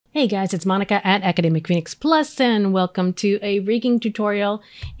Hey guys, it's Monica at Academic Phoenix Plus, and welcome to a rigging tutorial.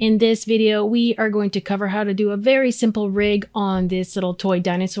 In this video, we are going to cover how to do a very simple rig on this little toy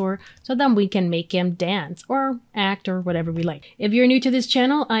dinosaur so then we can make him dance or act or whatever we like. If you're new to this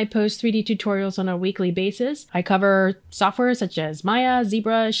channel, I post 3D tutorials on a weekly basis. I cover software such as Maya,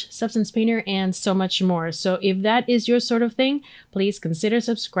 ZBrush, Substance Painter, and so much more. So if that is your sort of thing, please consider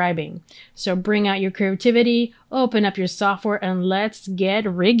subscribing. So bring out your creativity, open up your software, and let's get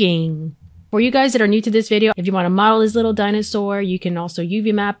rigging. For you guys that are new to this video, if you want to model this little dinosaur, you can also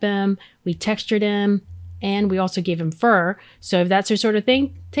UV map him. We textured him, and we also gave him fur. So if that's your sort of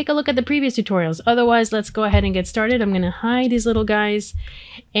thing, take a look at the previous tutorials. Otherwise, let's go ahead and get started. I'm going to hide these little guys,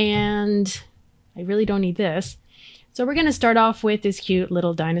 and I really don't need this. So we're going to start off with this cute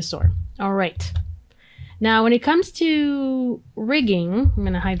little dinosaur. All right. Now, when it comes to rigging, I'm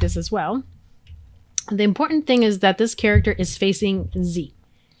going to hide this as well. The important thing is that this character is facing Z.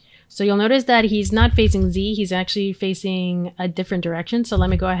 So you'll notice that he's not facing Z, he's actually facing a different direction. So let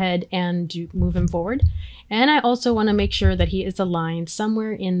me go ahead and move him forward. And I also want to make sure that he is aligned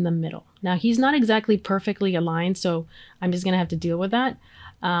somewhere in the middle. Now he's not exactly perfectly aligned, so I'm just going to have to deal with that.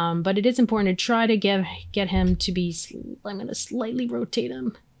 But it is important to try to get him to be, I'm going to slightly rotate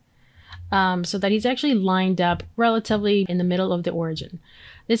him. So that he's actually lined up relatively in the middle of the origin.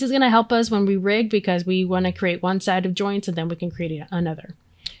 This is going to help us when we rig because we want to create one side of joints and then we can create another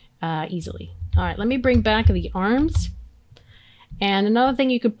easily. All right, let me bring back the arms. And another thing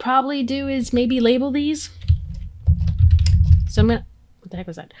you could probably do is maybe label these. So I'm going to, what the heck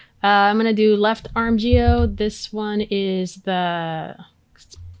was that? I'm going to do left arm geo. This one is the,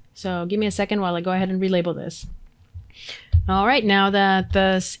 so give me a second while I go ahead and relabel this. All right, now that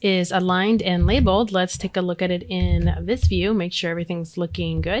this is aligned and labeled, let's take a look at it in this view, make sure everything's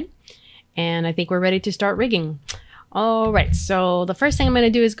looking good. And I think we're ready to start rigging. All right, so the first thing I'm going to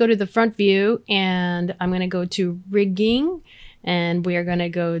do is go to the front view, and I'm going to go to rigging, and we are going to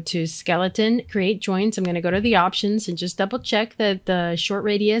go to skeleton, create joints. I'm going to go to the options and just double check that the short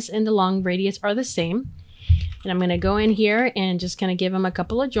radius and the long radius are the same. And I'm going to go in here and just kind of give them a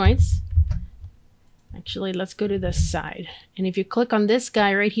couple of joints. Actually, let's go to the side. And if you click on this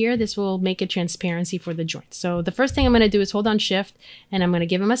guy right here, this will make a transparency for the joint. So the first thing I'm going to do is hold on shift, and I'm going to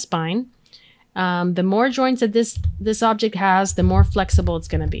give him a spine. The more joints that this object has, the more flexible it's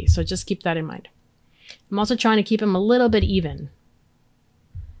going to be. So just keep that in mind. I'm also trying to keep him a little bit even.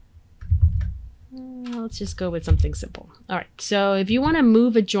 Let's just go with something simple. All right. So if you want to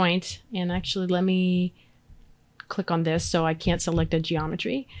move a joint, and actually let me click on this so I can't select a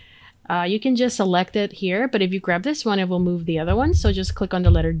geometry. You can just select it here, but if you grab this one, it will move the other one. So just click on the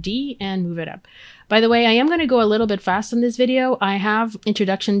letter D and move it up. By the way, I am going to go a little bit fast in this video. I have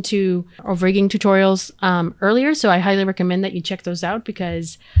introduction to rigging tutorials earlier, so I highly recommend that you check those out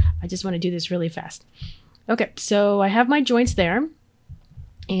because I just want to do this really fast. Okay, so I have my joints there.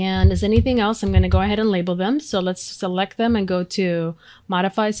 And as anything else, I'm going to go ahead and label them. So let's select them and go to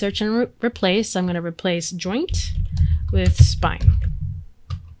Modify, Search, and Replace. I'm going to replace joint with spine.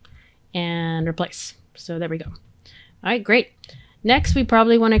 And replace. So there we go. All right, great. Next, we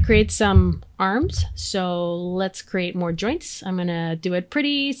probably want to create some arms. So let's create more joints. I'm going to do it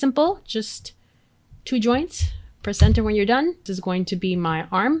pretty simple. Just 2 joints. Press enter when you're done. This is going to be my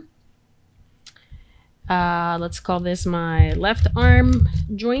arm. Let's call this my left arm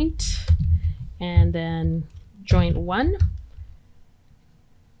joint. And then joint 1.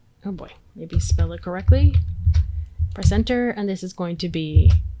 Oh boy, maybe spell it correctly. Press enter, and this is going to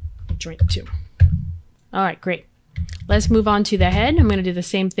be joint 2. All right, great. Let's move on to the head. I'm going to do the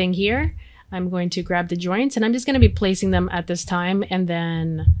same thing here. I'm going to grab the joints, and I'm just going to be placing them at this time, and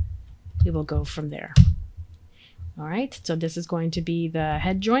then we will go from there. All right, so this is going to be the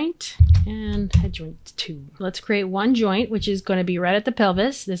head joint and head joint 2. Let's create one joint, which is going to be right at the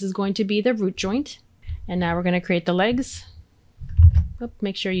pelvis. This is going to be the root joint. And now we're going to create the legs.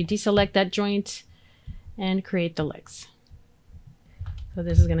 Make sure you deselect that joint and create the legs. So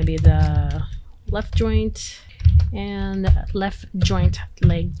this is going to be the left joint and left joint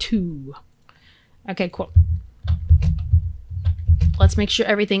leg 2. Okay, cool. Let's make sure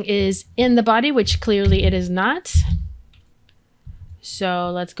everything is in the body, which clearly it is not.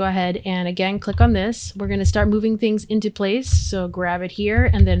 So let's go ahead and again click on this. We're going to start moving things into place. So grab it here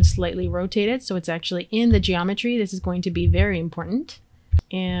and then slightly rotate it so it's actually in the geometry. This is going to be very important.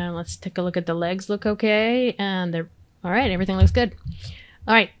 And let's take a look at the legs. Look okay. And they're all right. Everything looks good.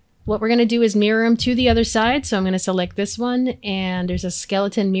 All right, what we're going to do is mirror them to the other side. So I'm going to select this one, and there's a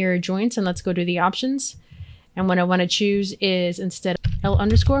skeleton mirror joints, and let's go to the options. And what I want to choose is instead of L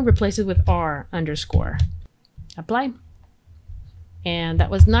underscore, replace it with R underscore. Apply. And that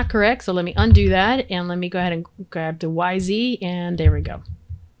was not correct, so let me undo that, and let me go ahead and grab the YZ, and there we go.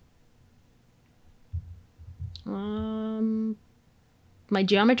 My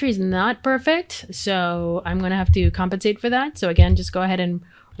geometry is not perfect, so I'm going to have to compensate for that. So again, just go ahead and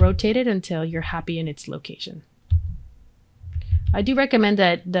rotate it until you're happy in its location. I do recommend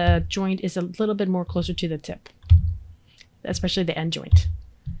that the joint is a little bit more closer to the tip, especially the end joint.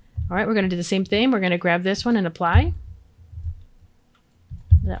 All right, we're going to do the same thing. We're going to grab this one and apply.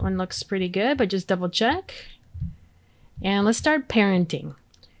 That one looks pretty good, but just double check. And let's start parenting.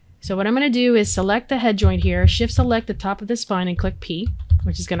 So what I'm going to do is select the head joint here, shift select the top of the spine and click P,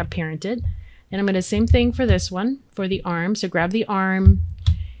 which is going to parent it. And I'm going to do the same thing for this one, for the arm. So grab the arm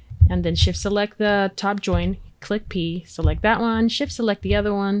and then shift select the top joint, click P, select that one, shift select the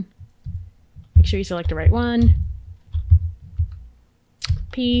other one. Make sure you select the right one.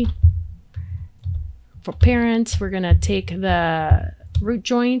 P. For parent, we're going to take the root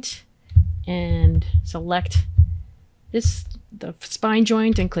joint and select this, the spine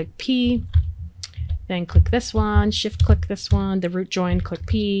joint, and click P. Then click this one, shift click this one, the root joint, click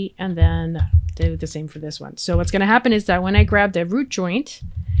P, and then do the same for this one. So what's going to happen is that when I grab the root joint,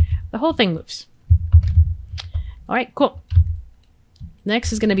 the whole thing moves. All right, cool.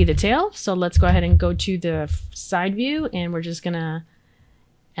 Next is going to be the tail. So let's go ahead and go to the side view, and we're just going to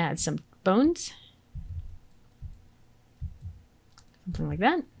add some bones. Something like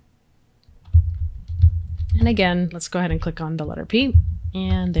that. And again, let's go ahead and click on the letter P,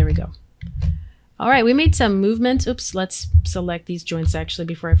 and there we go. All right, we made some movements. Oops, let's select these joints actually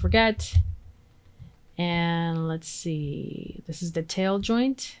before I forget. And let's see, this is the tail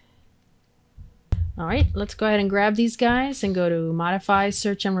joint. All right, let's go ahead and grab these guys and go to Modify,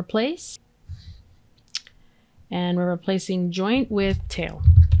 Search, and Replace. And we're replacing joint with tail.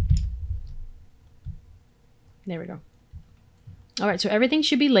 There we go. All right, so everything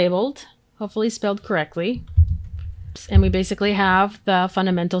should be labeled, hopefully spelled correctly. And we basically have the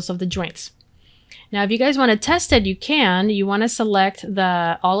fundamentals of the joints. Now, if you guys want to test it, you can. You want to select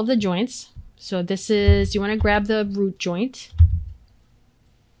all of the joints. So this is, you want to grab the root joint.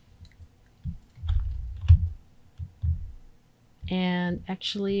 And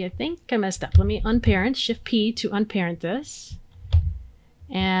actually, I think I messed up. Let me unparent, Shift P to unparent this.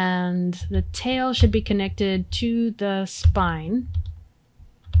 And the tail should be connected to the spine.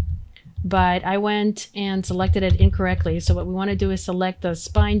 But I went and selected it incorrectly. So what we want to do is select the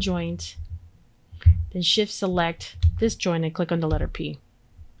spine joint, then shift select this joint and click on the letter P.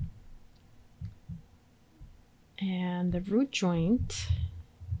 And the root joint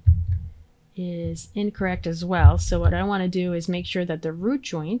is incorrect as well. So what I want to do is make sure that the root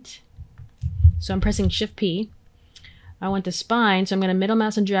joint, so I'm pressing Shift P, I want the spine, so I'm going to middle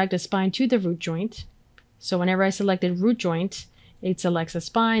mouse and drag the spine to the root joint. So whenever I selected root joint, it selects the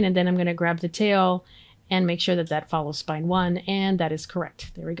spine, and then I'm going to grab the tail and make sure that that follows spine 1, and that is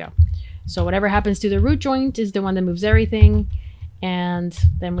correct. There we go. So whatever happens to the root joint is the one that moves everything, and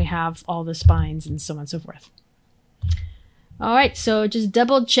then we have all the spines and so on and so forth. All right, so just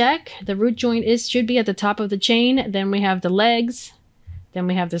double check. The root joint should be at the top of the chain. Then we have the legs. Then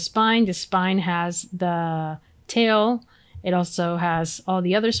we have the spine. The spine has the tail. It also has all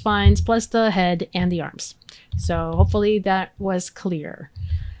the other spines, plus the head and the arms. So hopefully that was clear.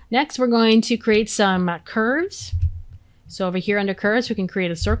 Next, we're going to create some curves. So over here under curves, we can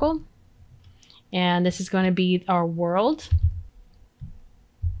create a circle. And this is going to be our world.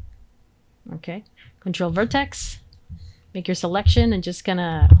 Okay, Control Vertex. Make your selection and just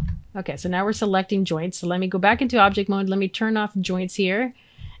gonna, okay, so now we're selecting joints. So let me go back into object mode. Let me turn off joints here.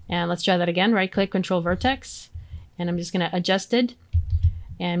 And let's try that again. Right click, Control Vertex. And I'm just gonna adjust it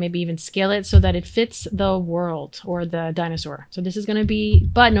and maybe even scale it so that it fits the world or the dinosaur. So this is gonna be,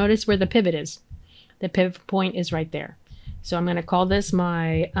 but notice where the pivot is. The pivot point is right there. So I'm gonna call this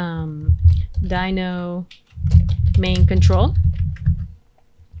my Dino main control.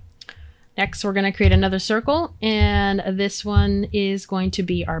 Next, we're going to create another circle, and this one is going to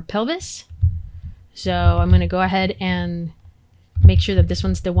be our pelvis. So I'm going to go ahead and make sure that this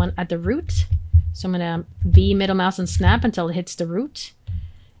one's the one at the root. So I'm going to V middle mouse and snap until it hits the root.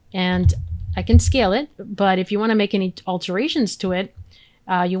 And I can scale it, but if you want to make any alterations to it,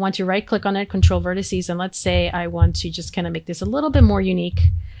 you want to right click on it, Control Vertices, and let's say I want to just kind of make this a little bit more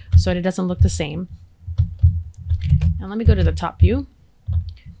unique so that it doesn't look the same. And let me go to the top view.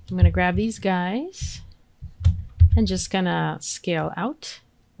 I'm going to grab these guys and just kind of scale out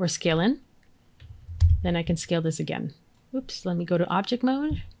or scale in. Then I can scale this again. Oops, let me go to object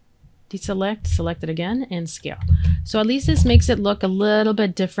mode, deselect, select it again, and scale. So at least this makes it look a little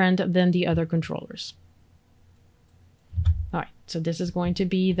bit different than the other controllers. All right, so this is going to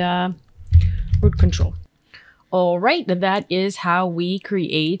be the root control. All right, that is how we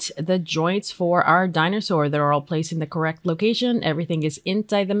create the joints for our dinosaur. They're all placed in the correct location. Everything is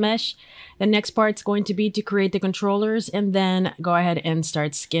inside the mesh. The next part's going to be to create the controllers and then go ahead and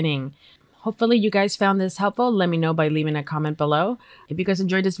start skinning. Hopefully you guys found this helpful. Let me know by leaving a comment below. If you guys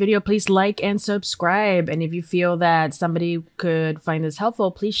enjoyed this video, please like and subscribe. And if you feel that somebody could find this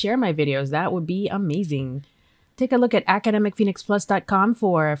helpful, please share my videos. That would be amazing. Take a look at academicphoenixplus.com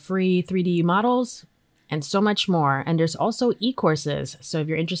for free 3D models and so much more. And there's also e-courses. So if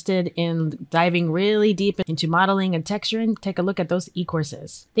you're interested in diving really deep into modeling and texturing, take a look at those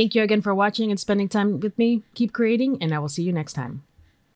e-courses. Thank you again for watching and spending time with me. Keep creating, and I will see you next time.